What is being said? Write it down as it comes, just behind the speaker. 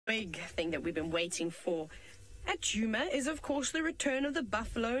big thing that we've been waiting for at Djuma is, of course, the return of the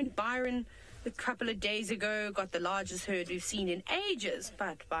buffalo. And Byron, a couple of days ago, got the largest herd we've seen in ages.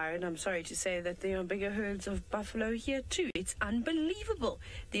 But, Byron, I'm sorry to say that there are bigger herds of buffalo here too. It's unbelievable,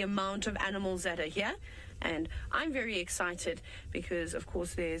 the amount of animals that are here. And I'm very excited because, of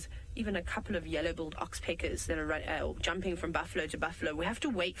course, there's even a couple of yellow-billed oxpeckers that are jumping from buffalo to buffalo. We have to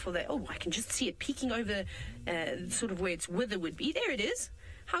wait for that. Oh, I can just see it peeking over sort of where its wither would be. There it is.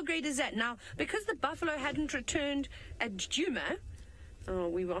 How great is that? Now, because the buffalo hadn't returned at Djuma,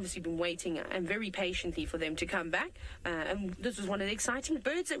 we've obviously been waiting and very patiently for them to come back. And this was one of the exciting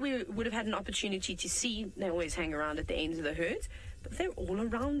birds that we would have had an opportunity to see. They always hang around at the ends of the herds, but they're all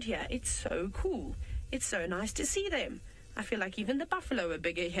around here. It's so cool. It's so nice to see them. I feel like even the buffalo are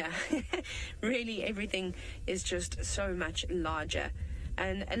bigger here. Really, everything is just so much larger.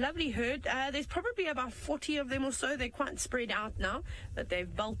 And a lovely herd. There's probably about 40 of them or so. They're quite spread out now, but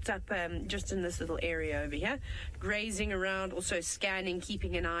they've bulked up just in this little area over here, grazing around, also scanning,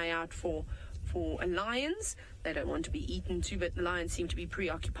 keeping an eye out for lions. They don't want to be eaten too, but the lions seem to be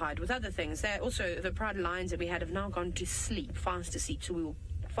preoccupied with other things. They're also, the pride lions that we had have now gone to sleep, fast asleep, so we will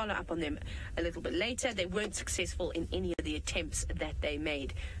follow up on them a little bit later. They weren't successful in any of the attempts that they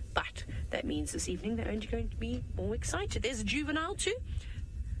made, but that means this evening they're only going to be more excited. There's a juvenile too.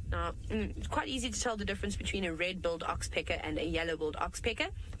 Now, it's quite easy to tell the difference between a red-billed oxpecker and a yellow-billed oxpecker.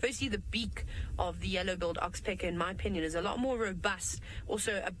 Firstly, the beak of the yellow-billed oxpecker, in my opinion, is a lot more robust.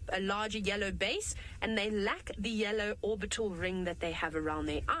 Also, a larger yellow base, and they lack the yellow orbital ring that they have around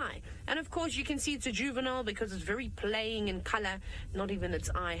their eye. And, of course, you can see it's a juvenile because it's very playing in color. Not even its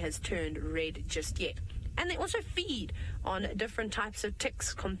eye has turned red just yet. And they also feed on different types of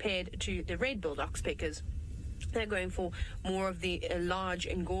ticks compared to the red-billed oxpeckers. They're going for more of the large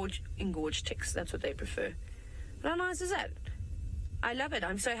engorged ticks. That's what they prefer. But how nice is that? I love it.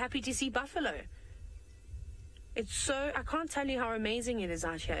 I'm so happy to see buffalo. It's so, I can't tell you how amazing it is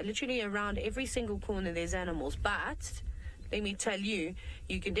out here. Literally around every single corner there's animals. But let me tell you,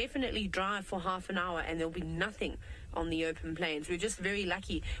 you can definitely drive for half an hour and there'll be nothing on the open plains. We're just very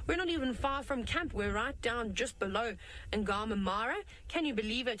lucky. We're not even far from camp. We're right down just below Ngama Mara. Can you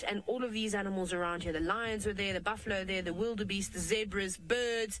believe it? And all of these animals around here, the lions are there, the buffalo are there, the wildebeest, the zebras,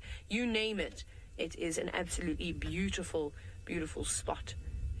 birds, you name it. It is an absolutely beautiful, beautiful spot.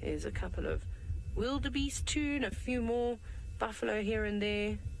 There's a couple of wildebeest too, and a few more buffalo here and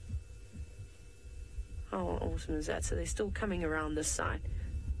there. How awesome is that? So they're still coming around this side.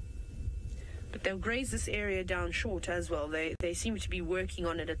 But they'll graze this area down short as well. They seem to be working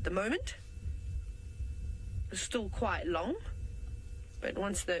on it at the moment. It's still quite long. But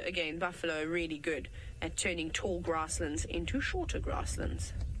once again, buffalo are really good at turning tall grasslands into shorter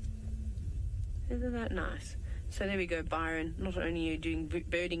grasslands. Isn't that nice? So there we go, Byron. Not only are you doing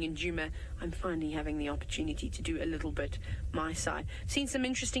birding in Djuma, I'm finally having the opportunity to do a little bit my side. Seen some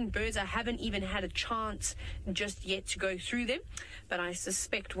interesting birds. I haven't even had a chance just yet to go through them, but I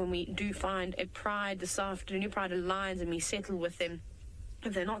suspect when we do find a pride this afternoon, a pride of lions, and we settle with them,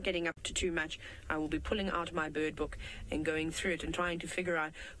 if they're not getting up to too much, I will be pulling out my bird book and going through it and trying to figure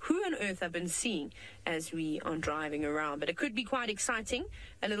out who on earth I've been seeing as we are driving around. But it could be quite exciting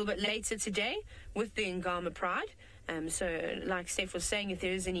a little bit later today with the Ngama Pride. So like Steph was saying, if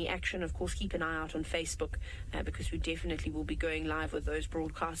there is any action, of course, keep an eye out on Facebook because we definitely will be going live with those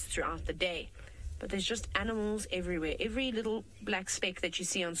broadcasts throughout the day. But there's just animals everywhere. Every little black speck that you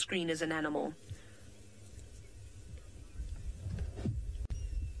see on screen is an animal.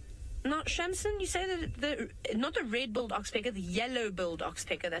 Now, Shamson, you say that not the red-billed oxpecker, the yellow-billed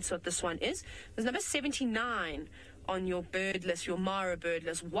oxpecker, that's what this one is. There's number 79 on your bird list, your Mara bird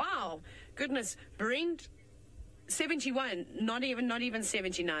list. Wow, goodness, Brent, 71, not even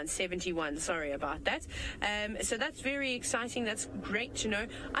 79, 71, sorry about that. So that's very exciting, that's great to know.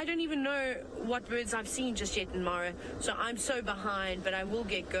 I don't even know what birds I've seen just yet in Mara, so I'm so behind, but I will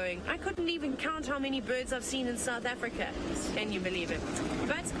get going. I couldn't even count how many birds I've seen in South Africa. Can you believe it?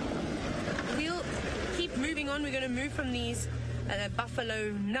 But we'll keep moving on. We're going to move from these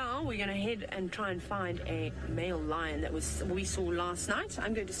buffalo now. We're going to head and try and find a male lion that we saw last night.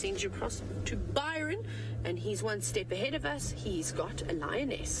 I'm going to send you across to Byron, and he's one step ahead of us. He's got a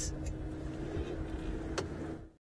lioness.